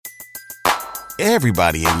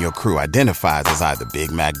Everybody in your crew identifies as either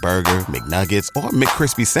Big Mac Burger, McNuggets, or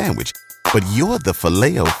McCrispy Sandwich. But you're the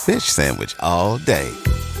Filet-O-Fish Sandwich all day.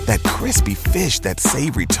 That crispy fish, that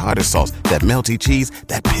savory tartar sauce, that melty cheese,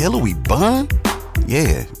 that pillowy bun.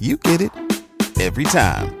 Yeah, you get it. Every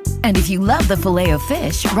time. And if you love the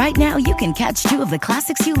Filet-O-Fish, right now you can catch two of the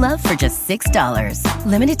classics you love for just $6.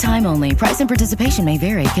 Limited time only. Price and participation may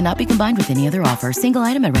vary. Cannot be combined with any other offer. Single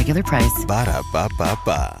item at regular price.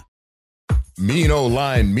 Ba-da-ba-ba-ba. Mean Old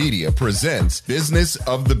Line Media presents Business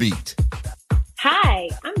of the Beat. Hi,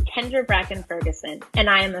 I'm Kendra Bracken-Ferguson, and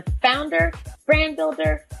I am a founder, brand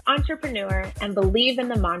builder, entrepreneur, and believe in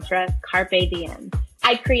the mantra Carpe Diem.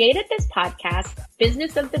 I created this podcast,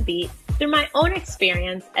 Business of the Beat, through my own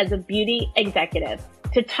experience as a beauty executive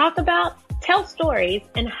to talk about, tell stories,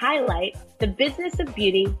 and highlight the business of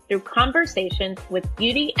beauty through conversations with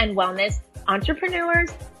beauty and wellness entrepreneurs,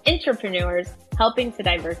 intrapreneurs, helping to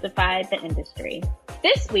diversify the industry.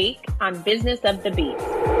 This week on Business of the Beat.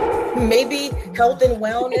 Maybe health and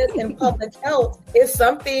wellness and public health is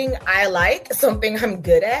something I like, something I'm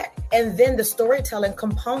good at. And then the storytelling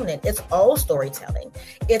component, it's all storytelling.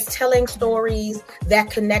 It's telling stories that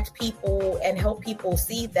connect people and help people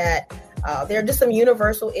see that there are just some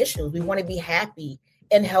universal issues. We want to be happy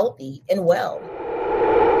and healthy and well.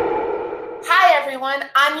 Hi, everyone.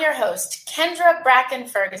 I'm your host, Kendra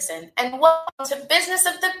Bracken-Ferguson, and welcome to Business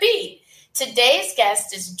of the Beat. Today's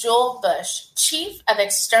guest is Joel Bush, Chief of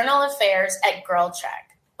External Affairs at GirlTrek.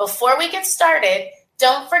 Before we get started,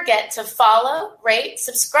 don't forget to follow, rate,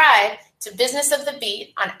 subscribe to Business of the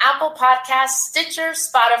Beat on Apple Podcasts, Stitcher,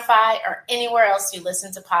 Spotify, or anywhere else you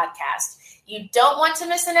listen to podcasts. You don't want to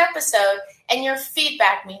miss an episode, and your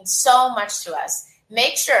feedback means so much to us.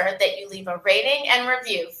 Make sure that you leave a rating and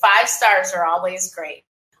review. 5 stars are always great.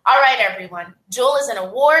 All right, everyone. Joel is an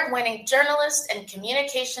award-winning journalist and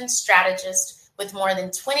communications strategist with more than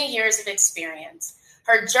 20 years of experience.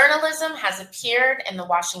 Her journalism has appeared in the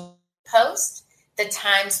Washington Post, the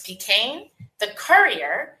Times-Picayune, the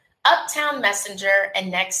Courier, Uptown Messenger, and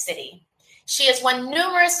Next City. She has won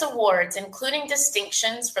numerous awards, including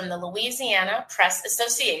distinctions from the Louisiana Press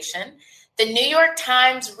Association, the New York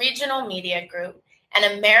Times Regional Media Group, and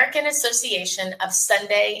American Association of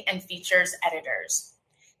Sunday and Features Editors.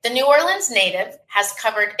 The New Orleans native has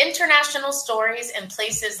covered international stories in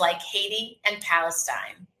places like Haiti and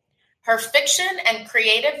Palestine. Her fiction and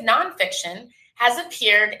creative nonfiction has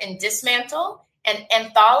appeared in Dismantle, an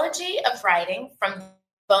anthology of writing from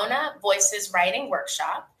Bona Voices Writing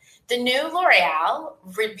Workshop, the New L'Oreal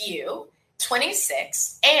Review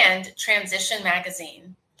 26, and Transition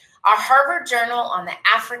Magazine, a Harvard Journal on the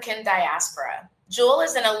African Diaspora. Joel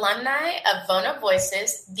is an alumni of Bona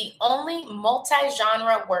Voices, the only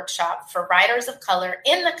multi-genre workshop for writers of color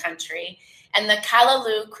in the country, and the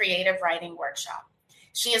Callaloo Creative Writing Workshop.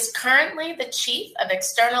 She is currently the Chief of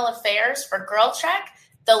External Affairs for GirlTrek,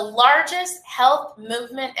 the largest health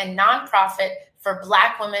movement and nonprofit for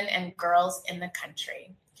Black women and girls in the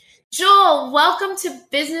country. Joel, welcome to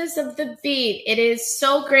Business of the Beat. It is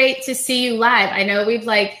so great to see you live. I know we've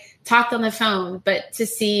talked on the phone, but to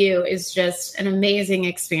see you is just an amazing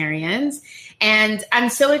experience. And I'm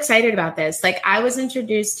so excited about this. I was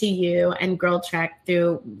introduced to you and GirlTrek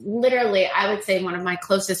through literally, I would say, one of my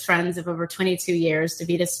closest friends of over 22 years,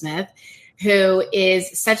 Davita Smith, who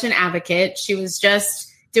is such an advocate. She was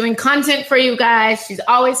just doing content for you guys. She's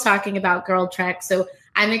always talking about GirlTrek. So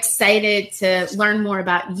I'm excited to learn more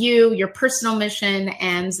about you, your personal mission,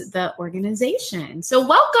 and the organization. So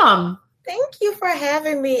welcome. Thank you for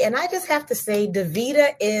having me. And I just have to say,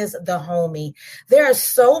 Davita is the homie. There are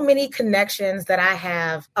so many connections that I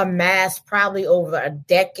have amassed probably over a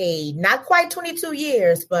decade, not quite 22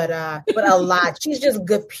 years, but a lot. She's just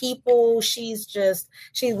good people.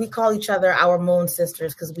 We call each other our moon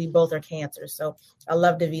sisters because we both are Cancer. So I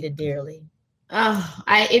love Davita dearly. Oh,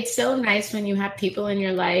 it's so nice when you have people in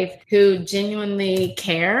your life who genuinely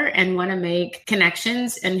care and want to make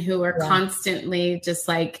connections and who are constantly just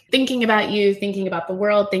thinking about you, thinking about the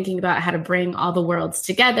world, thinking about how to bring all the worlds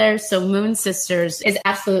together. So Moon Sisters is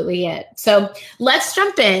absolutely it. So let's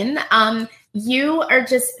jump in. You are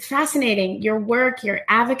just fascinating. Your work, your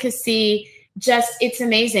advocacy, it's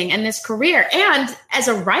amazing. And this career, and as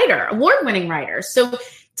a writer, award-winning writer. So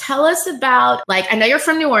tell us about, I know you're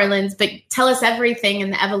from New Orleans, but tell us everything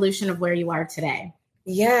and the evolution of where you are today.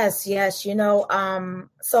 Yes.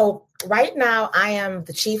 So right now I am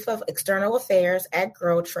the Chief of External Affairs at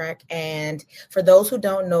GirlTrek. And for those who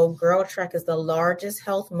don't know, GirlTrek is the largest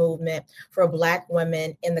health movement for Black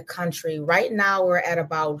women in the country. Right now we're at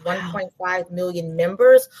about 1.5 million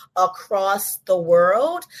members across the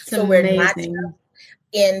world. So we're not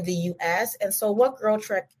in the US. And so what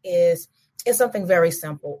GirlTrek is something very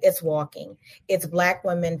simple. It's walking. It's Black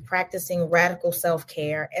women practicing radical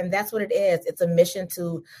self-care. And that's what it is. It's a mission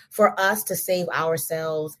for us to save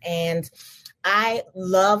ourselves. And I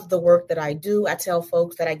love the work that I do. I tell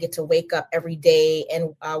folks that I get to wake up every day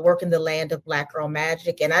and work in the land of Black girl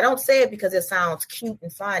magic. And I don't say it because it sounds cute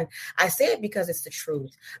and fun. I say it because it's the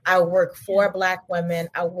truth. I work for Black women.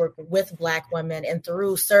 I work with Black women. And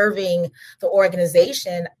through serving the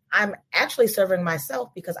organization, I'm actually serving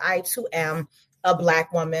myself because I too am a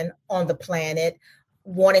Black woman on the planet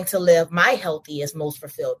wanting to live my healthiest, most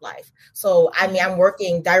fulfilled life. So, I mean, I'm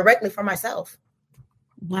working directly for myself.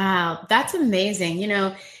 Wow, that's amazing.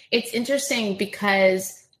 It's interesting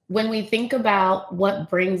because when we think about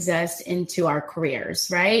what brings us into our careers,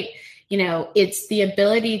 right? It's the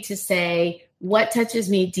ability to say, what touches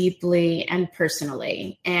me deeply and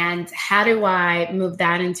personally, and how do I move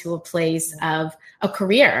that into a place of a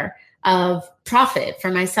career of profit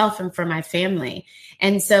for myself and for my family.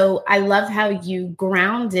 And so I love how you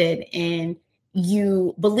grounded in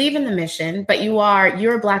you believe in the mission, but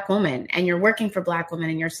you're a Black woman and you're working for Black women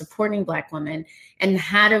and you're supporting Black women. And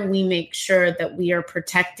how do we make sure that we are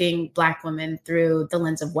protecting Black women through the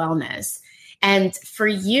lens of wellness? And for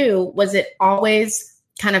you, was it always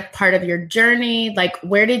kind of part of your journey? Like,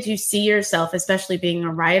 where did you see yourself, especially being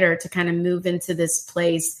a writer, to kind of move into this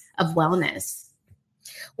place of wellness?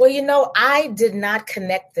 Well, I did not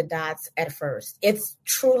connect the dots at first. It's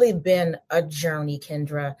truly been a journey,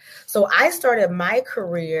 Kendra. So I started my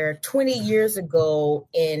career 20 years ago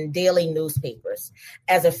in daily newspapers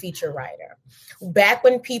as a feature writer. Back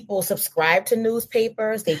when people subscribed to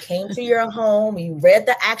newspapers, they came to your home, you read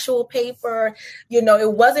the actual paper.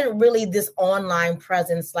 It wasn't really this online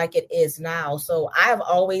presence like it is now. So I've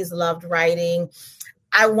always loved writing.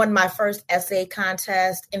 I won my first essay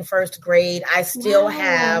contest in first grade. I still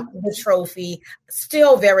have the trophy,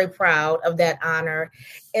 still very proud of that honor.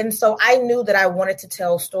 And so I knew that I wanted to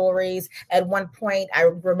tell stories. At one point, I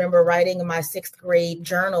remember writing in my sixth grade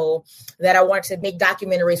journal that I wanted to make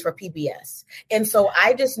documentaries for PBS. And so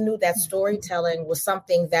I just knew that storytelling was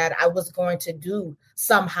something that I was going to do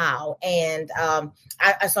somehow. And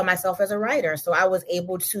I saw myself as a writer. So I was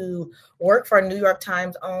able to work for a New York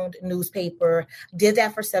Times owned newspaper, did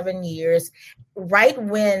that for 7 years. Right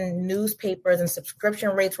when newspapers and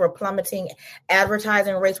subscription rates were plummeting,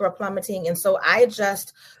 advertising rates were plummeting. And so I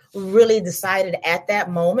just really decided at that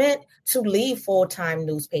moment to leave full-time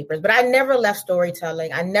newspapers. But I never left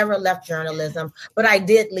storytelling. I never left journalism, but I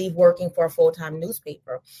did leave working for a full-time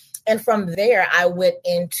newspaper. And from there, I went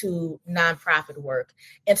into nonprofit work,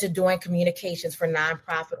 into doing communications for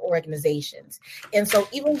nonprofit organizations. And so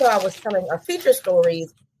even though I was telling feature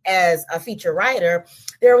stories as a feature writer,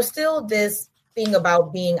 there was still this thing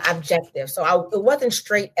about being objective. So it wasn't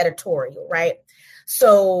straight editorial, right?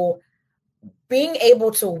 So being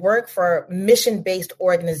able to work for mission-based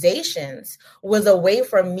organizations was a way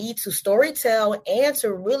for me to storytell and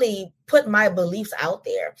to really put my beliefs out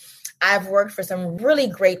there. I've worked for some really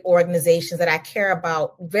great organizations that I care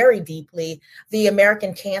about very deeply. The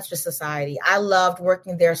American Cancer Society. I loved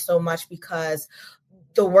working there so much because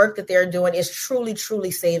the work that they're doing is truly,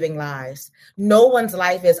 truly saving lives. No one's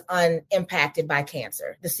life is unimpacted by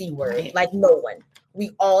cancer, the C word, right. Like no one.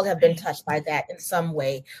 We all have been touched by that in some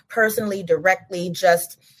way, personally, directly,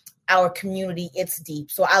 just our community, it's deep.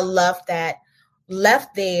 So I love that.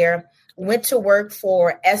 Left there, went to work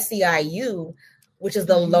for SEIU, which is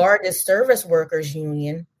the largest service workers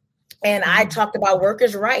union. And I talked about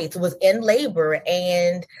workers' rights, was in labor.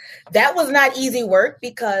 And that was not easy work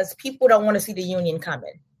because people don't want to see the union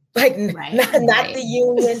coming. Like not the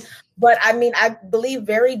union. But I mean, I believe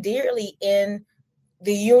very dearly in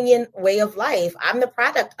the union way of life. I'm the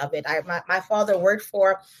product of it. My father worked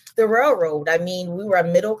for the railroad. I mean, we were a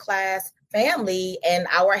middle-class family and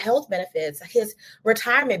our health benefits, his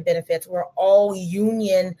retirement benefits were all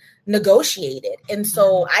union negotiated. And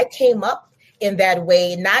so I came up in that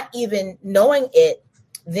way, not even knowing it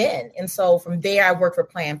then. And so from there, I worked for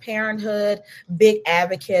Planned Parenthood, big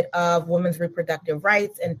advocate of women's reproductive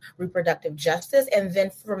rights and reproductive justice. And then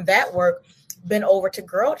from that work, been over to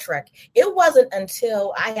GirlTrek. It wasn't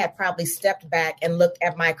until I had probably stepped back and looked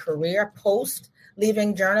at my career post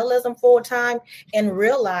leaving journalism full time and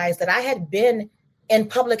realized that I had been in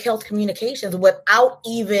public health communications without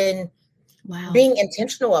even being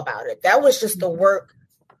intentional about it. That was just the work.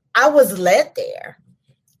 I was led there.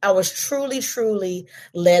 I was truly, truly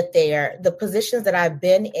led there. The positions that I've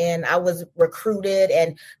been in, I was recruited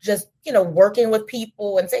and just, working with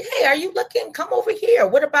people and say, hey, are you looking? Come over here.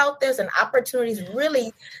 What about this? And opportunities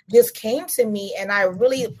really just came to me. And I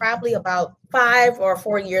really, probably about 5 or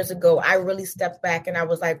 4 years ago, I really stepped back and I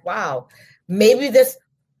was like, wow, maybe this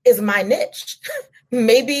is my niche.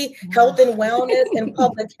 Maybe health and wellness and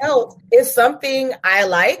public health is something I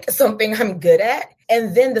like, something I'm good at.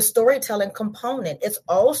 And then the storytelling component, it's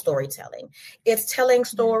all storytelling. It's telling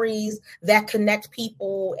stories that connect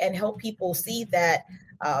people and help people see that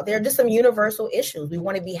there are just some universal issues. We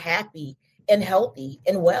want to be happy and healthy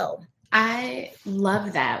and well. I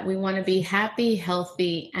love that. We want to be happy,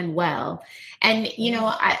 healthy, and well. And,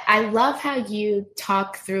 I love how you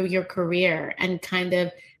talk through your career and kind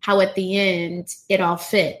of how at the end it all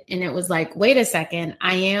fit. And it was like, wait a second,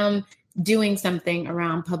 I am doing something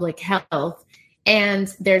around public health.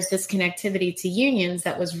 And there's this connectivity to unions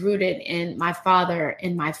that was rooted in my father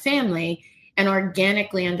and my family, and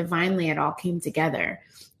organically and divinely it all came together.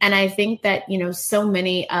 And I think that, so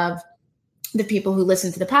many of the people who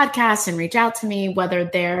listen to the podcast and reach out to me,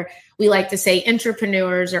 whether we like to say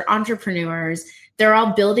entrepreneurs or entrepreneurs, they're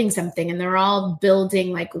all building something, and they're all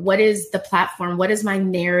building like, what is the platform? What is my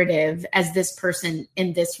narrative as this person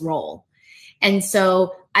in this role? And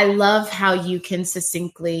so I love how you can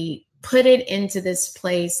succinctly put it into this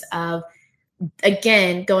place of,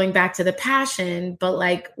 again, going back to the passion, but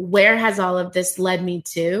like, where has all of this led me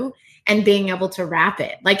to? And being able to wrap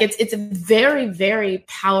it. Like it's a very, very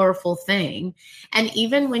powerful thing. And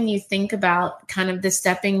even when you think about kind of the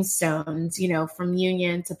stepping stones, from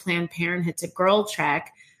union to Planned Parenthood to GirlTrek,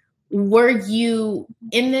 were you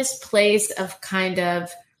in this place of kind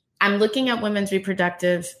of, I'm looking at women's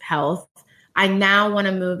reproductive health. I now want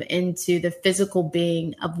to move into the physical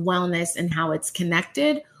being of wellness and how it's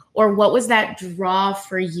connected? Or what was that draw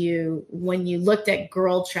for you when you looked at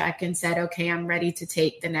GirlTrek and said, okay, I'm ready to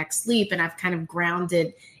take the next leap and I've kind of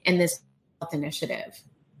grounded in this health initiative?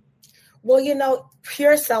 Well,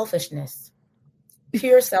 pure selfishness.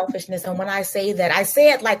 And when I say that, I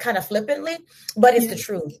say it like kind of flippantly, but it's the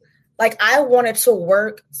truth. Like I wanted to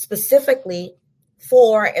work specifically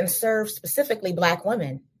for and serve specifically Black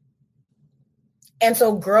women. And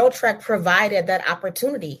so GirlTrek provided that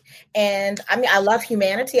opportunity. And I mean, I love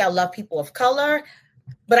humanity. I love people of color,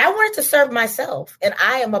 but I wanted to serve myself. And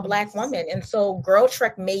I am a Black woman. And so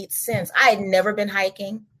GirlTrek made sense. I had never been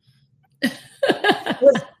hiking.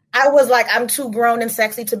 I was like, I'm too grown and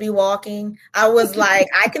sexy to be walking. I was like,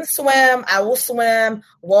 I can swim. I will swim.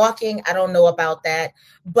 Walking, I don't know about that.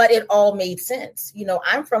 But it all made sense.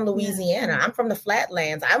 I'm from Louisiana. I'm from the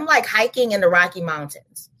flatlands. I'm like hiking in the Rocky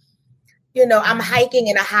Mountains. I'm hiking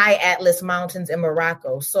in the high Atlas Mountains in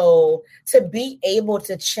Morocco. So to be able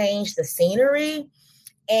to change the scenery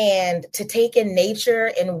and to take in nature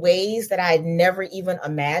in ways that I'd never even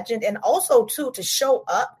imagined. And also, too, to show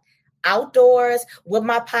up outdoors with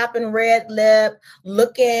my popping red lip,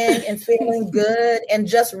 looking and feeling good, and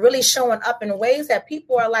just really showing up in ways that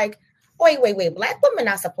people are like, wait, Black women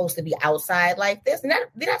not supposed to be outside like this. They're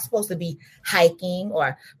not supposed to be hiking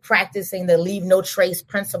or practicing the leave no trace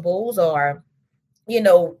principles or,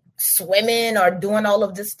 swimming or doing all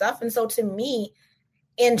of this stuff. And so to me,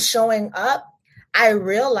 in showing up, I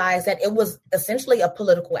realized that it was essentially a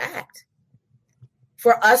political act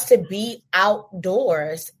for us to be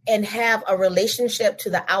outdoors and have a relationship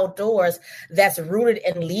to the outdoors that's rooted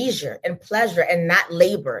in leisure and pleasure and not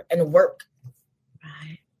labor and work.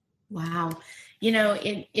 Wow.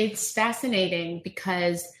 It's fascinating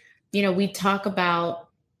because, we talk about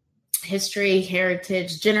history,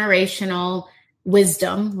 heritage, generational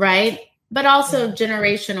wisdom, right? But also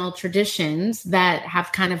generational traditions that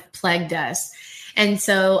have kind of plagued us. And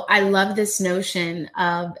so I love this notion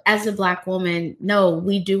of, as a Black woman, no,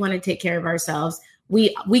 we do want to take care of ourselves.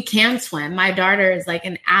 We can swim. My daughter is like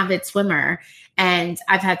an avid swimmer. And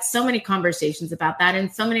I've had so many conversations about that.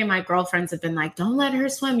 And so many of my girlfriends have been like, don't let her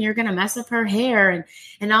swim. You're going to mess up her hair.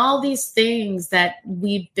 And all these things that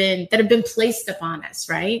have been placed upon us.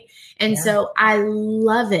 Right. And so I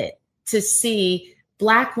love it to see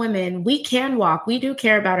Black women. We can walk. We do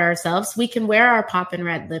care about ourselves. We can wear our poppin'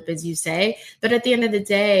 red lip, as you say. But at the end of the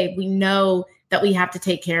day, we know that we have to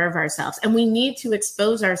take care of ourselves, and we need to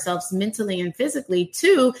expose ourselves mentally and physically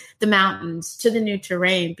to the mountains, to the new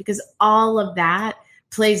terrain, because all of that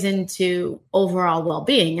plays into overall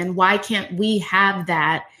well-being. And why can't we have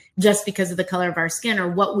that just because of the color of our skin or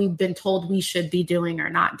what we've been told we should be doing or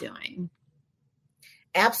not doing?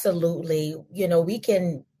 Absolutely. We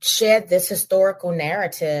can shed this historical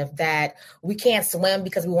narrative that we can't swim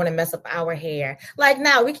because we want to mess up our hair. Like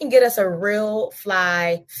now we can get us a real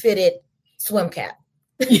fly fitted swim cap.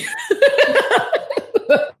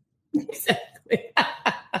 Exactly.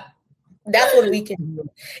 That's what we can do.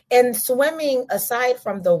 And swimming, aside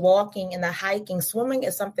from the walking and the hiking, swimming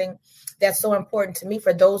is something that's so important to me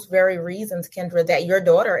for those very reasons, Kendra, that your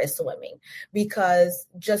daughter is swimming, because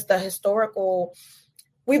just the historical,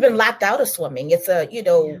 we've been locked out of swimming. It's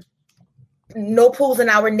no pools in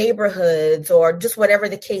our neighborhoods or just whatever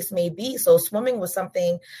the case may be. So swimming was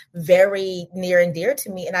something very near and dear to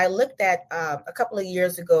me. And I looked at a couple of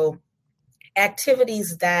years ago,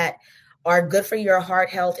 activities that are good for your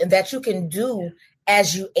heart health and that you can do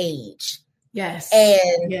as you age. Yes.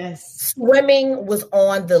 And yes. Swimming was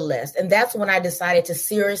on the list. And that's when I decided to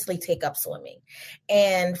seriously take up swimming.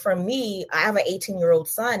 And for me, I have an 18-year-old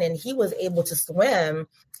son, and he was able to swim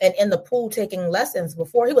and in the pool taking lessons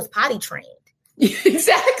before he was potty trained.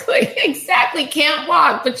 Exactly. Can't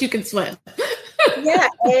walk, but you can swim. Yeah.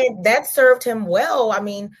 And that served him well. I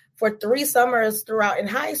mean, for 3 summers throughout in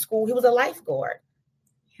high school, he was a lifeguard.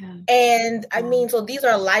 Yeah. And I mean, so these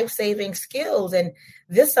are life-saving skills. And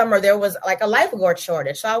this summer there was like a lifeguard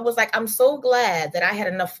shortage. So I was like, I'm so glad that I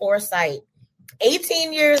had enough foresight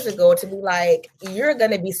 18 years ago to be like, you're going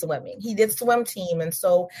to be swimming. He did swim team. And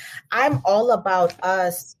so I'm all about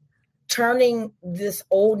us turning this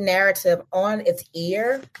old narrative on its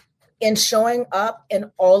ear and showing up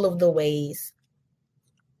in all of the ways.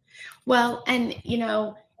 Well, and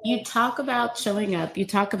you talk about showing up, you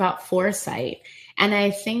talk about foresight. And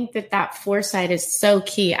I think that foresight is so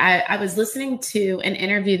key. I was listening to an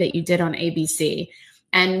interview that you did on ABC,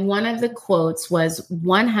 and one of the quotes was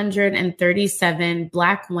 137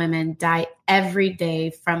 Black women die every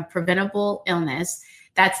day from preventable illness.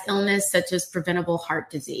 That's illness such as preventable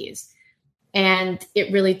heart disease. And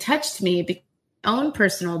it really touched me because my own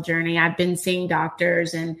personal journey. I've been seeing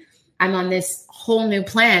doctors and I'm on this whole new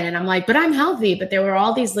plan, and I'm like, but I'm healthy. But there were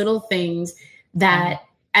all these little things that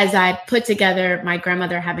as I put together my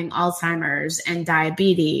grandmother having Alzheimer's and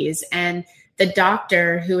diabetes, and the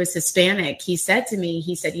doctor who is Hispanic, he said to me,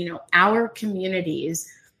 our communities,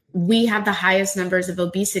 we have the highest numbers of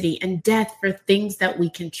obesity and death for things that we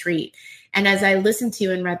can treat. And as I listened to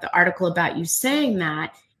you and read the article about you saying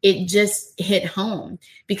that, it just hit home,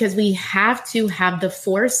 because we have to have the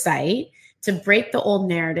foresight to break the old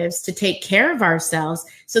narratives, to take care of ourselves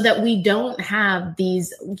so that we don't have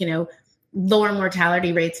these, lower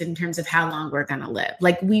mortality rates in terms of how long we're going to live.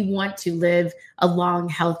 Like, we want to live a long,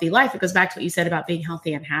 healthy life. It goes back to what you said about being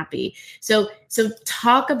healthy and happy. So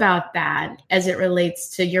talk about that as it relates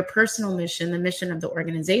to your personal mission, the mission of the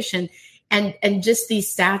organization, and just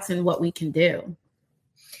these stats and what we can do.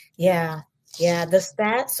 Yeah. The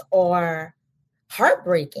stats are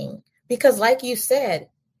heartbreaking because, like you said,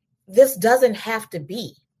 this doesn't have to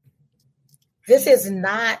be. This is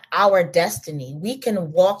not our destiny. We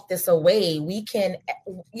can walk this away. We can,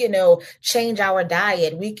 change our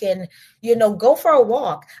diet. We can, go for a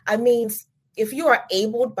walk. I mean, if you are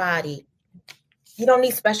able-bodied, you don't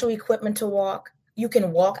need special equipment to walk. You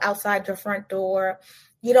can walk outside your front door.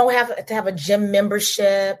 You don't have to have a gym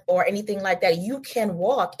membership or anything like that. You can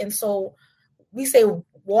walk. And so we say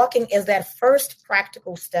walking is that first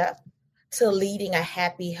practical step to leading a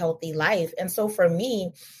happy, healthy life. And so for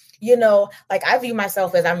me, I view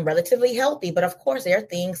myself as I'm relatively healthy, but of course there are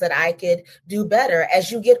things that I could do better.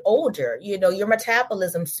 As you get older, your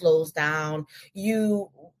metabolism slows down.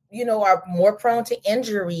 You are more prone to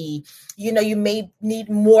injury. You may need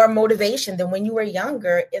more motivation than when you were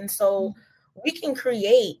younger. And so we can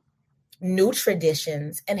create new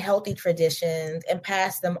traditions and healthy traditions and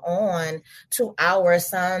pass them on to our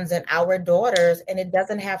sons and our daughters. And it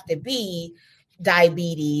doesn't have to be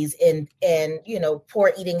diabetes and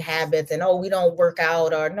poor eating habits and, we don't work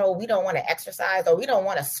out, or no, we don't want to exercise, or we don't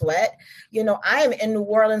want to sweat. I am in New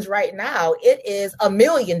Orleans right now. It is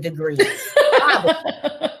 1,000,000 degrees.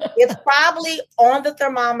 It's probably on the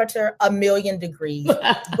thermometer 1,000,000 degrees,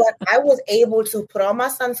 but I was able to put on my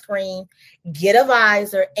sunscreen, get a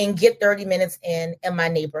visor, and get 30 minutes in my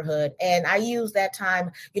neighborhood. And I use that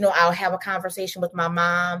time, I'll have a conversation with my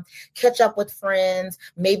mom, catch up with friends,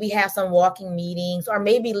 maybe have some walking meetings, or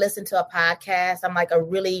maybe listen to a podcast. I'm like a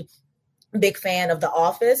really big fan of The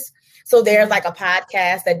Office. So there's like a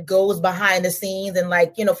podcast that goes behind the scenes and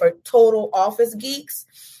for total office geeks.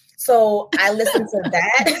 So I listen to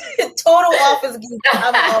that. Total office geek.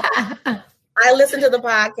 I listen to the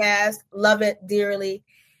podcast, love it dearly.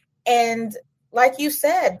 And like you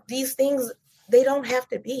said, these things, they don't have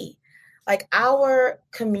to be. Like, our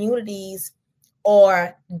communities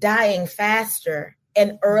are dying faster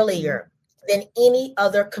and earlier than any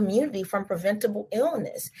other community from preventable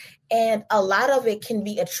illness. And a lot of it can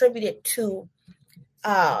be attributed to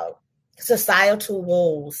societal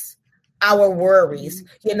woes, our worries.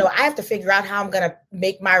 I have to figure out how I'm going to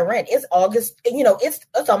make my rent. It's August,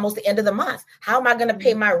 it's almost the end of the month. How am I going to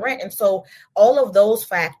pay my rent? And so all of those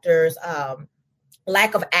factors,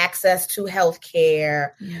 lack of access to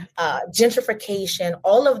healthcare, gentrification,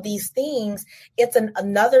 all of these things, it's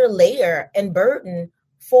another layer and burden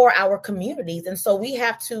for our communities. And so we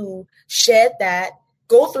have to shed that,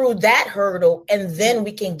 go through that hurdle, and then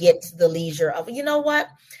we can get to the leisure of, you know what?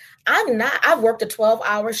 I've worked a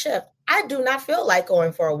 12-hour shift. I do not feel like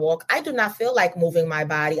going for a walk. I do not feel like moving my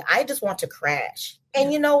body. I just want to crash.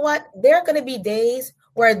 And you know what? There are going to be days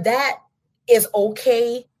where that is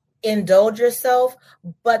okay. Indulge yourself,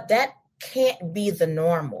 but that can't be the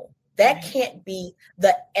normal. That can't be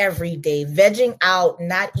the everyday. Vegging out,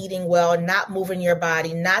 not eating well, not moving your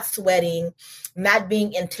body, not sweating, not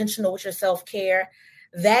being intentional with your self-care.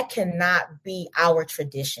 That cannot be our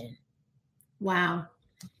tradition. Wow.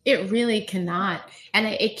 It really cannot. And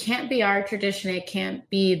it can't be our tradition. It can't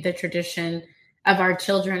be the tradition of our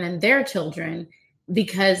children and their children,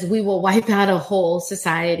 because we will wipe out a whole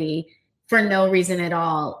society for no reason at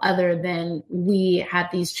all, other than we had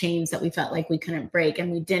these chains that we felt like we couldn't break and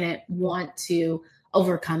we didn't want to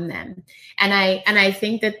overcome them. And I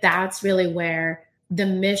think that that's really where the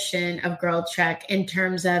mission of GirlTrek, in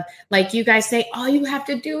terms of, like you guys say, all you have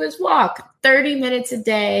to do is walk 30 minutes a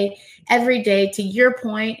day, every day. To your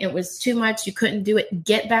point, it was too much. You couldn't do it.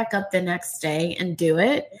 Get back up the next day and do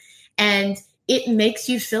it. And it makes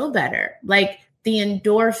you feel better. Like the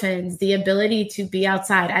endorphins, the ability to be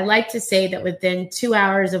outside. I like to say that within 2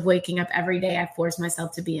 hours of waking up every day, I force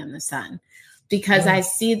myself to be in the sun, because I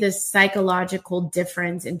see this psychological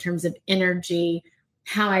difference in terms of energy,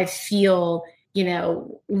 how I feel,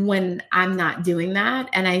 when I'm not doing that.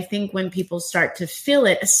 And I think when people start to feel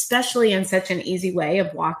it, especially in such an easy way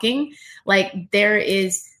of walking, like there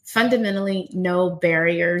is fundamentally no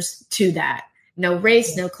barriers to that. No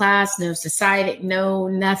race, no class, no society, no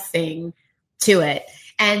nothing to it.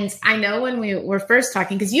 And I know when we were first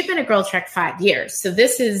talking, because you've been at GirlTrek 5 years, so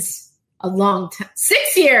this is a long time.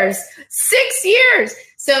 6 years.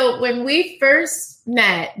 So when we first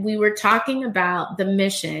met, we were talking about the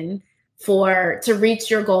mission to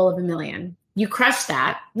reach your goal of 1 million. You crushed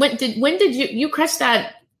that. When did you crushed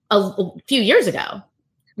that? A few years ago?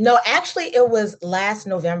 No, actually it was last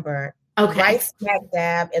November. Okay. Right smack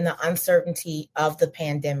dab in the uncertainty of the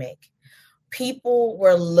pandemic. People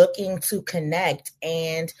were looking to connect,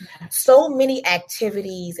 and so many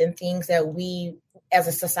activities and things that we as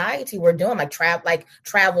a society were doing, like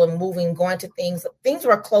travel and moving, going to things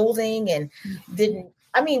were closing and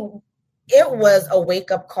it was a wake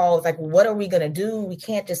up call. It's like, what are we going to do? We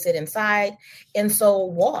can't just sit inside. And so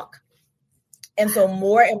walk. And so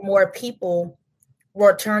more and more people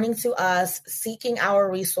were turning to us, seeking our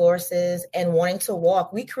resources and wanting to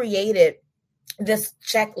walk. We created this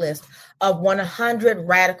checklist of 100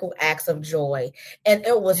 radical acts of joy. And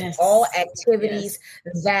it was all activities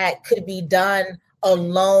that could be done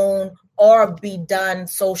alone or be done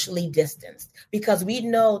socially distanced, because we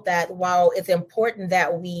know that while it's important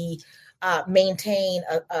that we maintain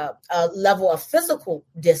a level of physical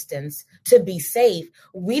distance to be safe,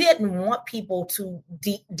 we didn't want people to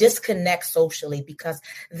disconnect socially, because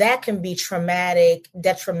that can be traumatic,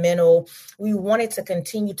 detrimental. We wanted to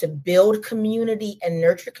continue to build community and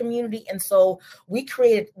nurture community. And so we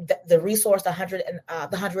created the resource, the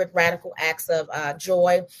 100 Radical Acts of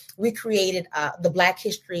Joy. We created the Black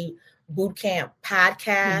History Bootcamp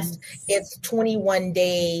podcast. It's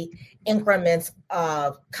 21-day increments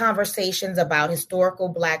of conversations about historical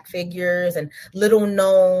Black figures and little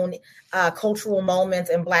known cultural moments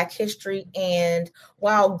in Black history. And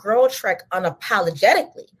while GirlTrek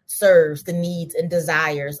unapologetically serves the needs and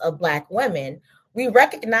desires of Black women, we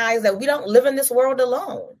recognize that we don't live in this world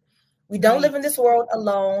alone.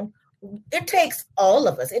 It takes all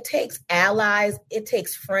of us. It takes allies. It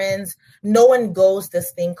takes friends. No one goes this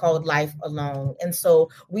thing called life alone. And so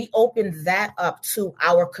we opened that up to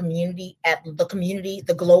our community,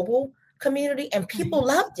 the global community, and people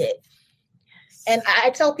loved it. Yes. And I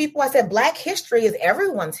tell people, I said, Black history is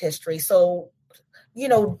everyone's history. So,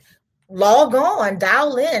 log on,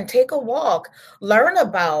 dial in, take a walk, learn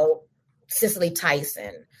about Cicely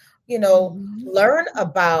Tyson, learn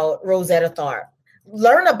about Rosetta Tharpe.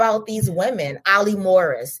 Learn about these women, Ali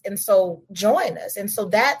Morris. And so join us. And so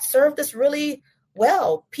that served us really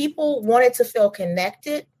well. People wanted to feel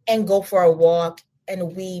connected and go for a walk,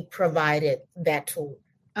 and we provided that tool.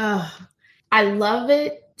 Oh, I love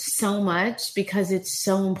it so much because it's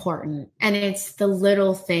so important. And it's the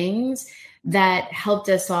little things that helped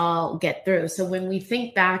us all get through. So when we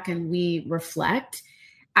think back and we reflect,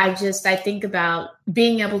 I think about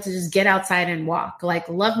being able to just get outside and walk, like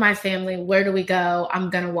love my family. Where do we go? I'm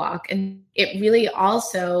going to walk. And it really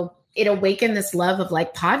also, it awakened this love of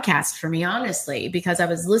like podcasts for me, honestly, because I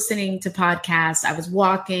was listening to podcasts, I was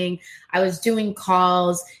walking, I was doing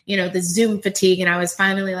calls, the Zoom fatigue. And I was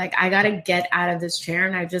finally like, I got to get out of this chair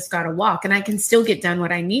and I just got to walk, and I can still get done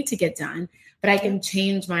what I need to get done, but I can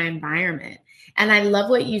change my environment. And I love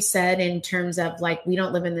what you said in terms of like, we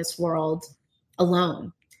don't live in this world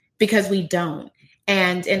alone, because we don't.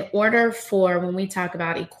 And in order for, when we talk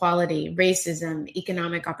about equality, racism,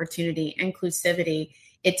 economic opportunity, inclusivity,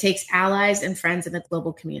 it takes allies and friends in the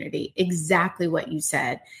global community. Exactly what you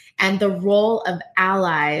said. And the role of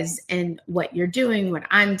allies and what you're doing, what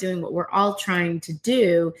I'm doing, what we're all trying to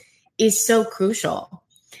do is so crucial.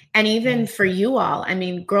 And even for you all, I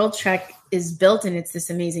mean, GirlTrek is built and it's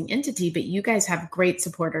this amazing entity, but you guys have great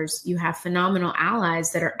supporters. You have phenomenal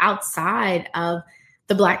allies that are outside of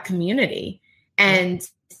the Black community. And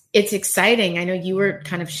it's exciting. I know you were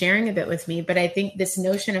kind of sharing a bit with me, but I think this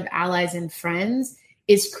notion of allies and friends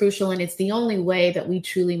is crucial. And it's the only way that we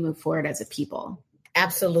truly move forward as a people.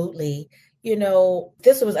 Absolutely.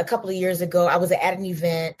 This was a couple of years ago. I was at an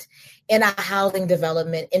event in a housing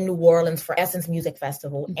development in New Orleans for Essence Music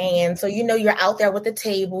Festival. And so, you're out there with the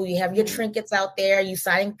table, you have your trinkets out there, you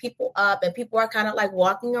signing people up, and people are kind of like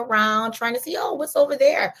walking around trying to see, oh, what's over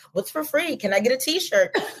there? What's for free? Can I get a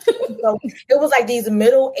t-shirt? So it was like these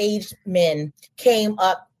middle-aged men came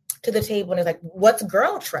up to the table and it's like, what's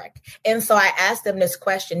GirlTrek? And so I asked them this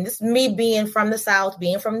question. This is me being from the South,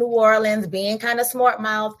 being from New Orleans, being kind of smart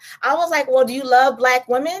mouth. I was like, well, do you love Black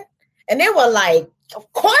women? And they were like,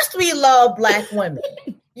 of course we love Black women.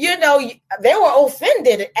 They were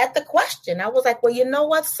offended at the question. I was like, well, you know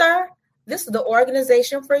what, sir? This is the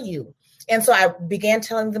organization for you. And so I began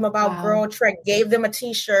telling them about GirlTrek, gave them a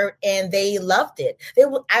t-shirt, and they loved it.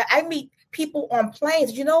 I meet people on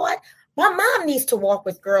planes. You know what? My mom needs to walk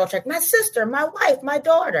with GirlTrek. My sister, my wife, my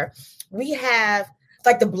daughter. We have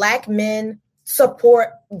like the Black men support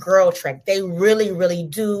GirlTrek. They really, really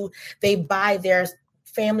do. They buy their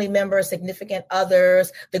family members, significant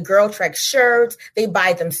others, the GirlTrek shirts. They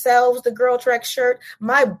buy themselves the GirlTrek shirt.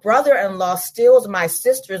 My brother-in-law steals my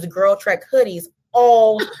sister's GirlTrek hoodies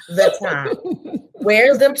all the time.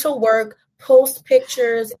 Wears them to work, posts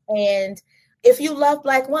pictures. And if you love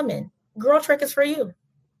Black women, GirlTrek is for you.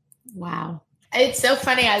 Wow. It's so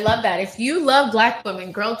funny. I love that. If you love Black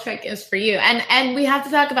women, GirlTrek is for you. And we have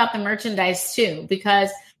to talk about the merchandise too, because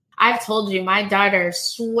I've told you, my daughter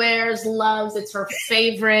swears, loves, it's her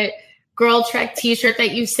favorite GirlTrek t-shirt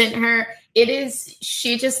that you sent her.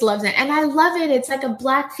 She just loves it. And I love it. It's like a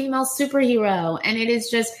Black female superhero. And it is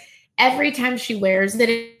just, every time she wears it,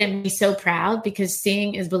 it makes me so proud, because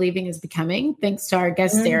seeing is believing is becoming, thanks to our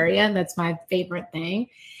guest area. That's my favorite thing.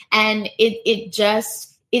 And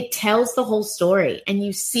it tells the whole story, and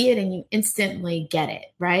you see it and you instantly get it,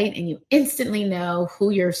 right? And you instantly know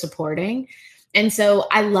who you're supporting. And so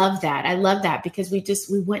I love that. I love that, because we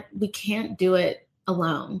can't do it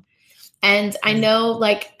alone. And I know,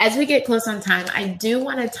 like, as we get close on time, I do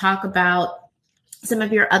want to talk about some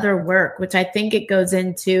of your other work, which I think it goes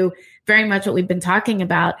into very much what we've been talking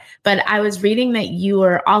about. But I was reading that you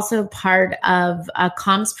are also part of a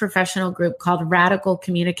comms professional group called Radical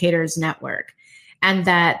Communicators Network, and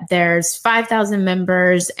that there's 5,000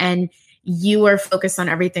 members, and you are focused on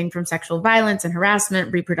everything from sexual violence and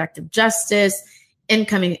harassment, reproductive justice,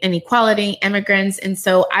 income inequality, immigrants. And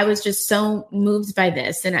so I was just so moved by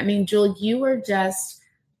this. And I mean, Jewel, you are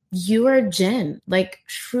a gem, like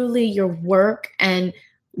truly your work and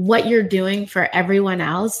what you're doing for everyone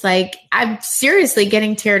else. Like, I'm seriously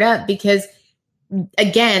getting teared up, because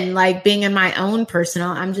again, like being in my own personal,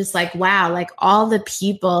 I'm just like, wow, like all the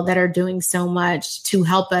people that are doing so much to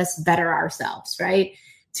help us better ourselves, right?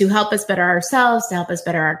 To help us better ourselves, to help us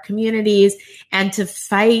better our communities, and to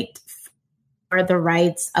fight for the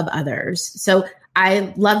rights of others. So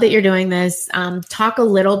I love that you're doing this. Talk a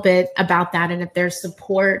little bit about that, and if there's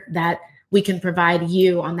support that we can provide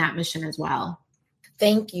you on that mission as well.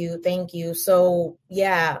 Thank you. Thank you. So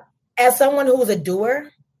yeah, as someone who's a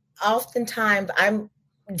doer, oftentimes I'm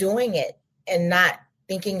doing it and not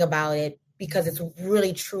thinking about it, because it's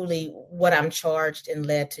really, truly what I'm charged and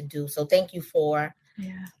led to do. So thank you for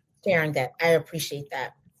sharing that. I appreciate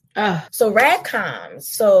that. So RadComs.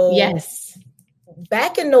 So yes,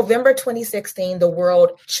 back in November 2016, the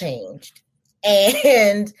world changed.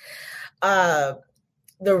 And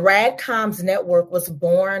the RadComs network was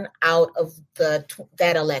born out of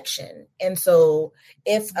that election. And so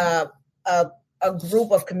it's a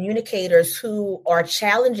group of communicators who are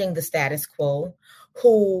challenging the status quo,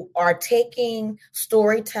 who are taking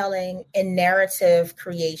storytelling and narrative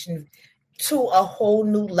creation to a whole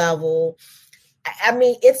new level. I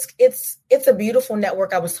mean, it's a beautiful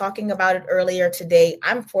network. I was talking about it earlier today.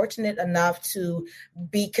 I'm fortunate enough to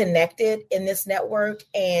be connected in this network.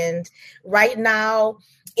 And right now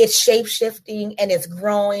it's shape-shifting and it's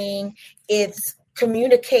growing. It's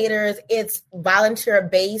communicators, it's volunteer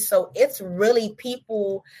based. So it's really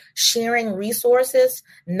people sharing resources,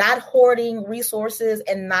 not hoarding resources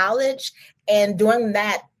and knowledge, and doing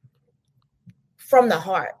that from the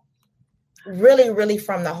heart. Really, really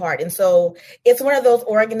from the heart. And so it's one of those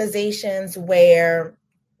organizations where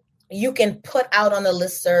you can put out on the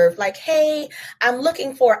listserv, like, hey, I'm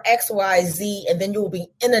looking for XYZ, and then you'll be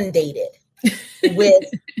inundated with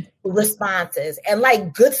responses and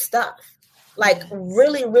like good stuff, like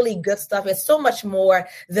really, really good stuff. It's so much more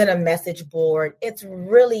than a message board. It's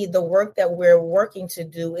really the work that we're working to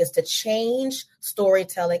do is to change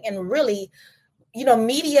storytelling. And really,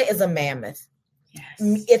 media is a mammoth.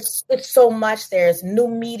 Yes. It's so much. There's new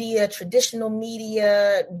media, traditional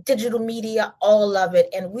media, digital media, all of it.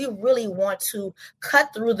 And we really want to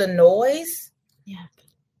cut through the noise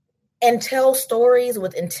and tell stories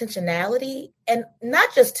with intentionality, and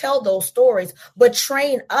not just tell those stories, but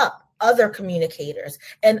train up other communicators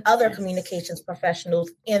and other communications professionals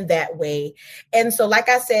in that way. And so, like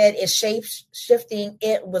I said, it's shape-shifting.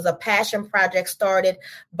 It was a passion project started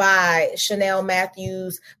by Chanel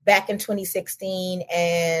Matthews back in 2016.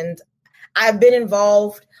 And I've been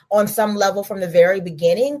involved on some level from the very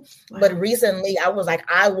beginning. Wow. But recently I was like,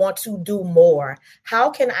 I want to do more. How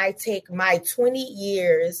can I take my 20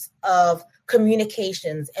 years of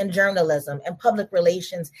communications and journalism and public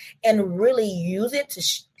relations and really use it to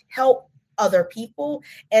help other people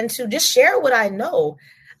and to just share what I know?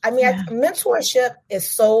 I mean, mentorship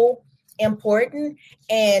is so important.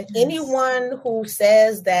 And anyone who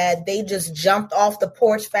says that they just jumped off the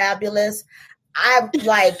porch fabulous, I'm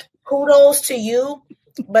like, kudos to you.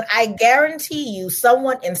 But I guarantee you,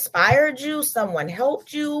 someone inspired you, someone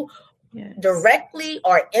helped you directly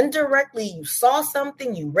or indirectly. You saw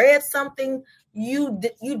something, you read something, you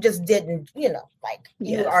just didn't,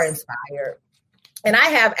 you are inspired. And I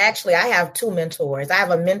have two mentors. I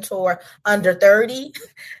have a mentor under 30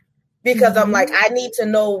 because I'm like, I need to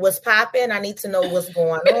know what's popping. I need to know what's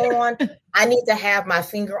going on. I need to have my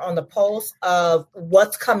finger on the pulse of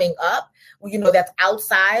what's coming up, that's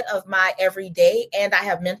outside of my everyday. And I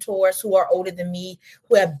have mentors who are older than me,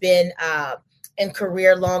 who have been in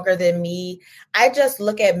career longer than me. I just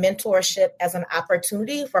look at mentorship as an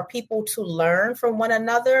opportunity for people to learn from one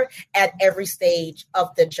another at every stage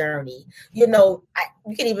of the journey. You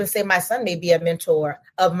can even say my son may be a mentor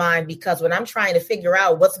of mine, because when I'm trying to figure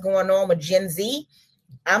out what's going on with Gen Z,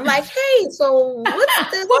 I'm like, hey, so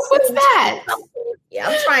what's this? What's that? Yeah,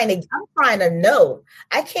 I'm trying to know.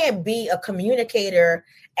 I can't be a communicator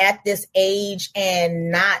at this age and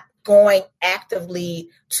not going actively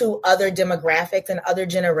to other demographics and other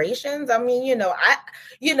generations. I mean,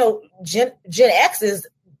 Gen X is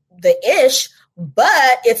the ish,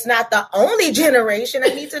 but it's not the only generation. I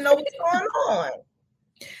need to know what's going on.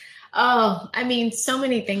 Oh, I mean, so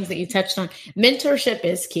many things that you touched on. Mentorship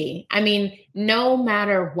is key. I mean, no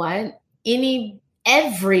matter what,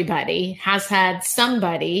 everybody has had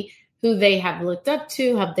somebody who they have looked up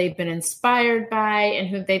to, have they been inspired by, and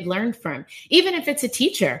who they've learned from. Even if it's a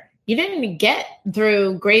teacher, you didn't get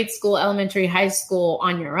through grade school, elementary, high school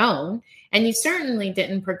on your own. And you certainly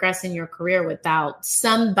didn't progress in your career without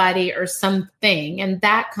somebody or something. And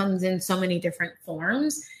that comes in so many different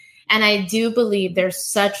forms. And I do believe there's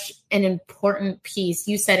such an important piece.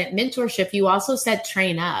 You said it, mentorship. You also said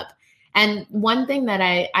train up. And one thing that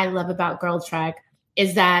I love about GirlTrek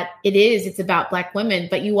is that it's about Black women,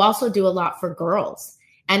 but you also do a lot for girls.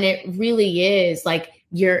 And it really is like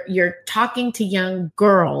you're talking to young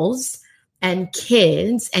girls and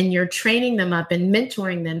kids, and you're training them up and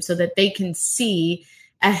mentoring them so that they can see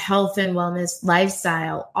a health and wellness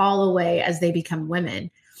lifestyle all the way as they become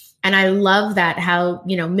women. And I love that how,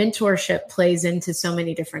 mentorship plays into so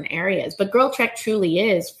many different areas. But GirlTrek truly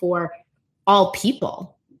is for all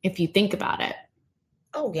people, if you think about it.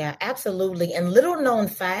 Oh, yeah, absolutely. And little known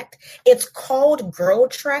fact, it's called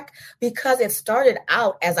GirlTrek because it started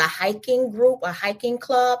out as a hiking group, a hiking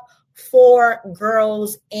club for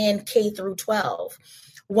girls in K through 12.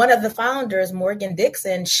 One of the founders, Morgan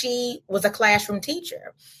Dixon, she was a classroom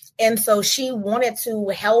teacher. And so she wanted to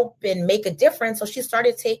help and make a difference. So she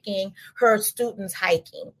started taking her students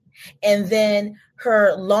hiking. And then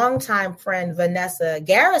her longtime friend, Vanessa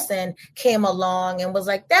Garrison, came along and was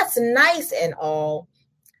like, that's nice and all,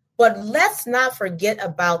 but let's not forget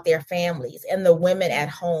about their families and the women at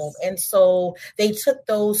home. And so they took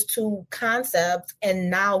those two concepts,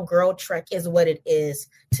 and now GirlTrek is what it is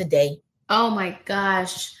today. Oh my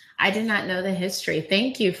gosh. I did not know the history.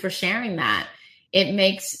 Thank you for sharing that. It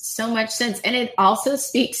makes so much sense. And it also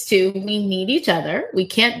speaks to, we need each other. We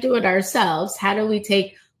can't do it ourselves. How do we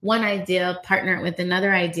take one idea, partner it with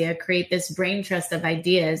another idea, create this brain trust of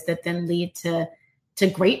ideas that then lead to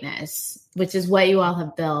greatness, which is what you all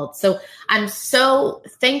have built. So I'm so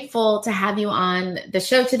thankful to have you on the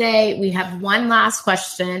show today. We have one last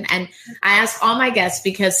question, and I ask all my guests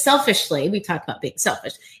because selfishly, we talk about being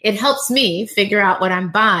selfish. It helps me figure out what I'm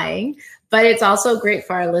buying, but it's also great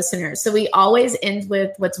for our listeners. So we always end with,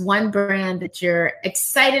 what's one brand that you're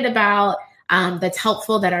excited about, that's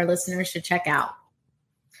helpful, that our listeners should check out?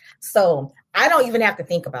 So I don't even have to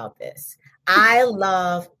think about this. I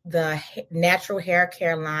love the natural hair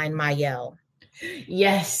care line, Mayel.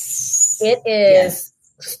 Yes. It is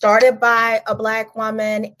started by a Black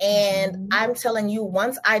woman. And I'm telling you,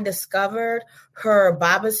 once I discovered her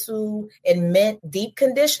Babasu and Mint Deep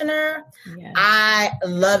Conditioner, I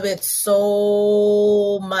love it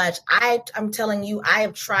so much. I'm telling you, I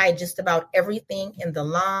have tried just about everything in the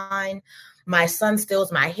line. My son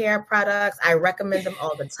steals my hair products. I recommend them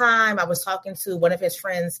all the time. I was talking to one of his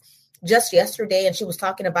friends just yesterday, and she was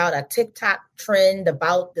talking about a TikTok trend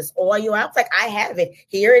about this oil. I was like, I have it.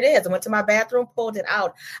 Here it is. I went to my bathroom, pulled it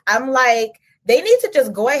out. I'm like, they need to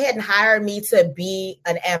just go ahead and hire me to be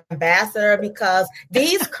an ambassador, because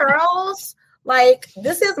these curls, like,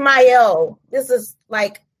 this is Mayel. This is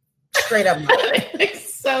like straight up Mayel.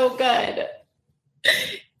 It's so good.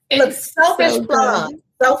 Look, selfish plug.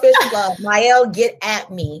 Selfish plug. Mayel, get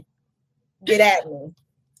at me. Get at me.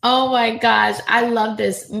 Oh my gosh, I love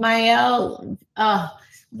this. Mayel,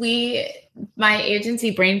 my agency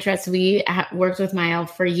Brain Trust, we worked with Mayel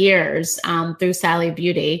for years through Sally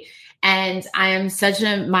Beauty. And I am such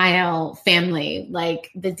a Mayel family. Like,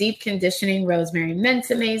 the deep conditioning rosemary mint's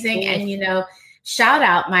amazing. And, you know, shout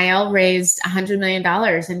out, Mayel raised $100 million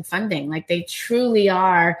in funding. Like, they truly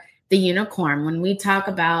are the unicorn. When we talk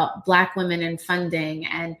about Black women in funding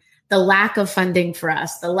and the lack of funding for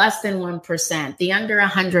us, the less than 1%, the under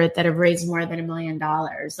 100 that have raised more than $1 million.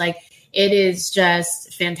 Like, it is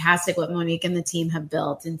just fantastic what Monique and the team have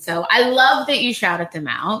built. And so I love that you shouted them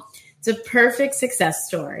out. It's a perfect success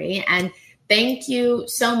story. And thank you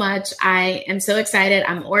so much. I am so excited.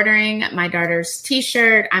 I'm ordering my daughter's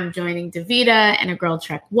t-shirt. I'm joining Davida in a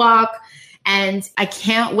GirlTrek walk. And I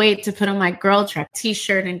can't wait to put on my GirlTrek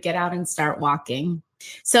t-shirt and get out and start walking.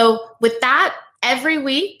 So with that, every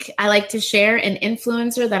week, I like to share an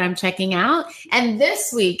influencer that I'm checking out. And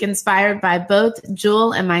this week, inspired by both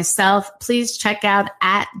Jewel and myself, please check out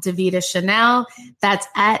at Davida Chanel. That's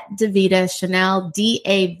at Davida Chanel,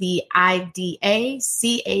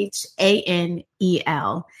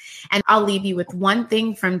 DavidaChanel. And I'll leave you with one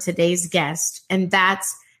thing from today's guest, and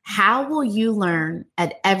that's, how will you learn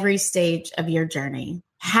at every stage of your journey?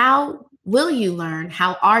 How will you learn?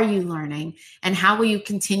 How are you learning? And how will you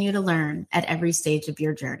continue to learn at every stage of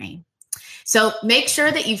your journey? So make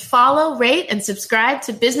sure that you follow, rate, and subscribe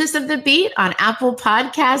to Business of the Beat on Apple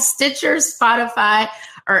Podcasts, Stitcher, Spotify,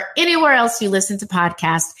 or anywhere else you listen to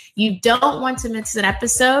podcasts. You don't want to miss an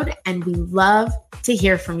episode, and we love to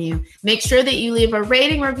hear from you. Make sure that you leave a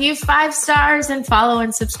rating, review, 5 stars, and follow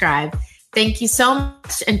and subscribe. Thank you so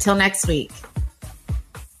much. Until next week.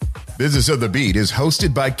 Business of the Beat is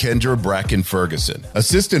hosted by Kendra Bracken Ferguson,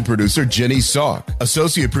 assistant producer Jenny Salk,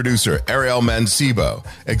 associate producer Ariel Mancebo,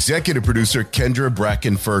 executive producer Kendra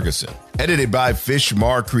Bracken Ferguson, edited by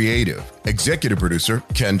Fishmar Creative, executive producer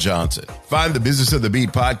Ken Johnson. Find the Business of the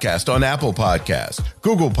Beat podcast on Apple Podcasts,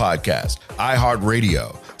 Google Podcasts,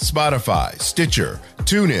 iHeartRadio, Spotify, Stitcher,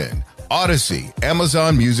 TuneIn, Odyssey,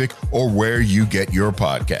 Amazon Music, or where you get your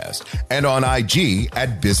podcast, and on IG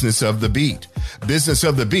at Business of the Beat. Business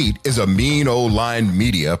of the Beat is a Mean Old Line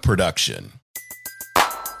Media production.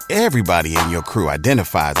 Everybody in your crew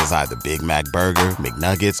identifies as either Big Mac Burger,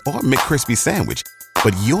 McNuggets, or McCrispy Sandwich,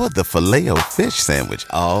 but you're the Filet-O-Fish Sandwich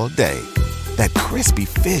all day. That crispy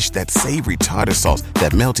fish, that savory tartar sauce,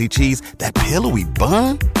 that melty cheese, that pillowy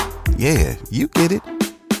bun. Yeah, you get it.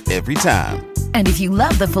 Every time. And if you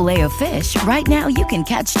love the Filet-O-Fish, right now you can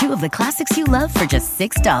catch 2 of the classics you love for just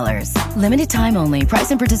 $6. Limited time only.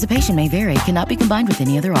 Price and participation may vary. Cannot be combined with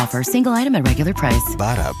any other offer. Single item at regular price.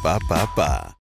 Ba-da-ba-ba-ba.